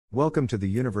Welcome to the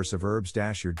universe of herbs,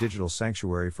 your digital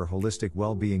sanctuary for holistic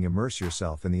well-being. Immerse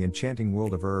yourself in the enchanting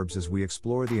world of herbs as we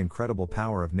explore the incredible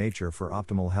power of nature for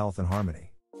optimal health and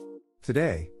harmony.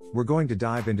 Today, we're going to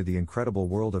dive into the incredible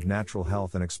world of natural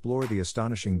health and explore the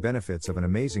astonishing benefits of an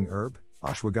amazing herb,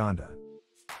 ashwagandha.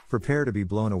 Prepare to be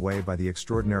blown away by the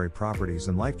extraordinary properties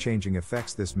and life-changing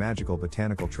effects this magical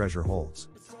botanical treasure holds.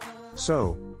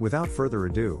 So, without further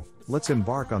ado, let's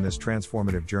embark on this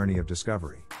transformative journey of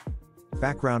discovery.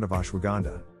 Background of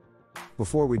ashwagandha.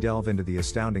 Before we delve into the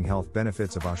astounding health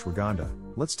benefits of ashwagandha,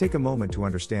 let's take a moment to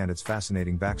understand its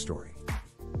fascinating backstory.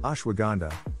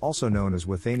 Ashwagandha, also known as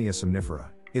Withania somnifera,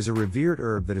 is a revered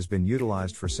herb that has been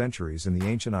utilized for centuries in the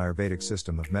ancient Ayurvedic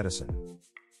system of medicine.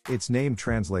 Its name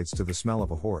translates to the smell of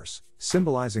a horse,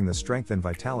 symbolizing the strength and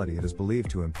vitality it is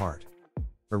believed to impart.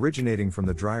 Originating from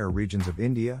the drier regions of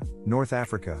India, North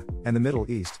Africa, and the Middle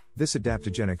East, this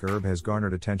adaptogenic herb has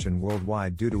garnered attention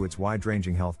worldwide due to its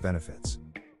wide-ranging health benefits.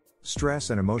 Stress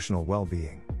and emotional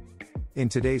well-being. In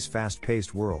today's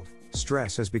fast-paced world,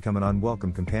 stress has become an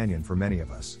unwelcome companion for many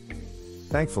of us.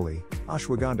 Thankfully,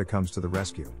 ashwagandha comes to the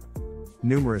rescue.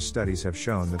 Numerous studies have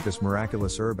shown that this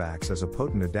miraculous herb acts as a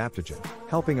potent adaptogen,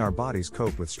 helping our bodies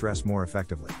cope with stress more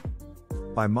effectively.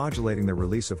 By modulating the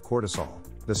release of cortisol,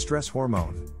 the stress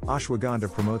hormone,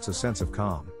 ashwagandha promotes a sense of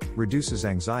calm, reduces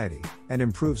anxiety, and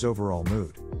improves overall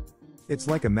mood. It's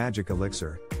like a magic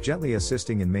elixir, gently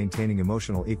assisting in maintaining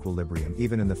emotional equilibrium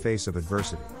even in the face of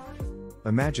adversity.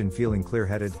 Imagine feeling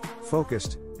clear-headed,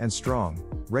 focused, and strong,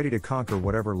 ready to conquer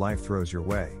whatever life throws your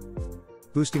way.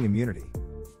 Boosting immunity.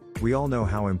 We all know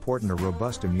how important a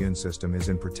robust immune system is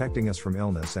in protecting us from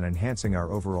illness and enhancing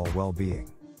our overall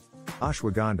well-being.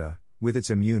 Ashwagandha, with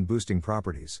its immune-boosting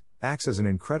properties, acts as an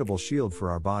incredible shield for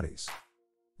our bodies.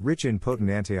 Rich in potent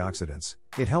antioxidants,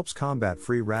 it helps combat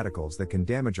free radicals that can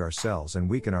damage our cells and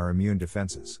weaken our immune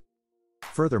defenses.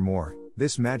 Furthermore,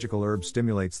 this magical herb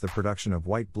stimulates the production of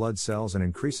white blood cells and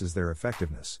increases their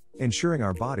effectiveness, ensuring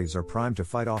our bodies are primed to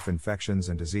fight off infections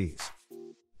and disease.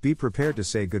 Be prepared to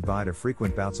say goodbye to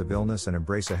frequent bouts of illness and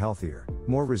embrace a healthier,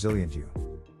 more resilient you.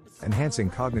 Enhancing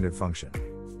cognitive function.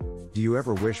 Do you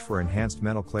ever wish for enhanced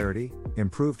mental clarity,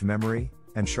 improved memory,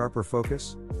 and sharper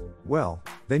focus? Well,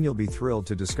 then you'll be thrilled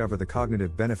to discover the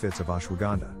cognitive benefits of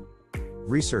ashwagandha.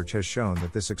 Research has shown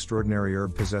that this extraordinary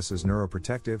herb possesses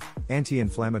neuroprotective,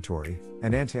 anti-inflammatory,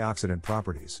 and antioxidant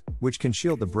properties, which can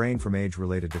shield the brain from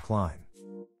age-related decline.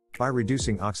 By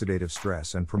reducing oxidative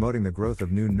stress and promoting the growth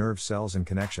of new nerve cells and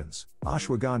connections,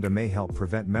 ashwagandha may help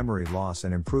prevent memory loss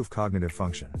and improve cognitive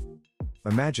function.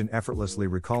 Imagine effortlessly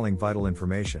recalling vital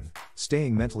information,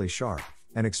 staying mentally sharp,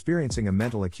 and experiencing a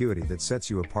mental acuity that sets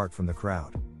you apart from the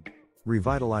crowd.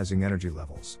 Revitalizing energy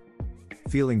levels.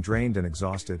 Feeling drained and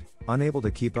exhausted, unable to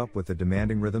keep up with the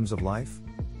demanding rhythms of life?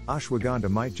 Ashwagandha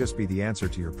might just be the answer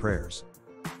to your prayers.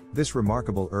 This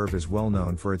remarkable herb is well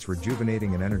known for its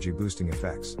rejuvenating and energy-boosting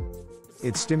effects.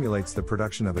 It stimulates the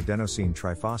production of adenosine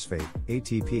triphosphate,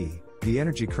 ATP, the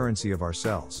energy currency of our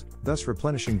cells, thus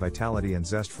replenishing vitality and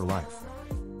zest for life.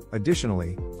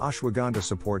 Additionally, ashwagandha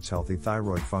supports healthy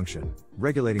thyroid function,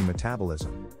 regulating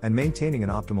metabolism, and maintaining an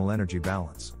optimal energy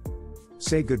balance.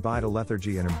 Say goodbye to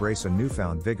lethargy and embrace a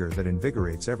newfound vigor that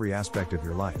invigorates every aspect of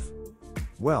your life.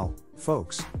 Well,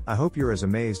 folks, I hope you're as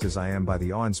amazed as I am by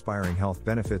the awe-inspiring health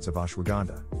benefits of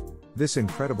ashwagandha. This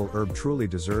incredible herb truly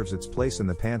deserves its place in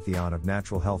the pantheon of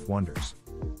natural health wonders.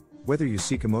 Whether you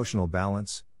seek emotional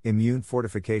balance, immune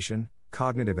fortification,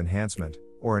 cognitive enhancement,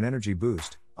 or an energy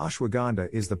boost, ashwagandha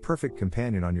is the perfect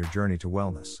companion on your journey to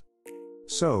wellness.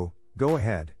 So, go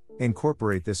ahead,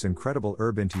 incorporate this incredible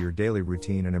herb into your daily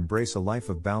routine and embrace a life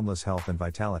of boundless health and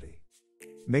vitality.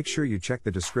 Make sure you check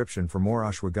the description for more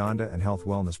ashwagandha and health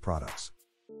wellness products.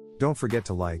 Don't forget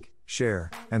to like,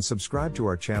 share, and subscribe to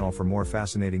our channel for more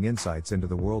fascinating insights into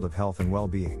the world of health and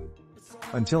well-being.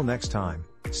 Until next time,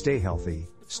 stay healthy,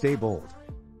 stay bold.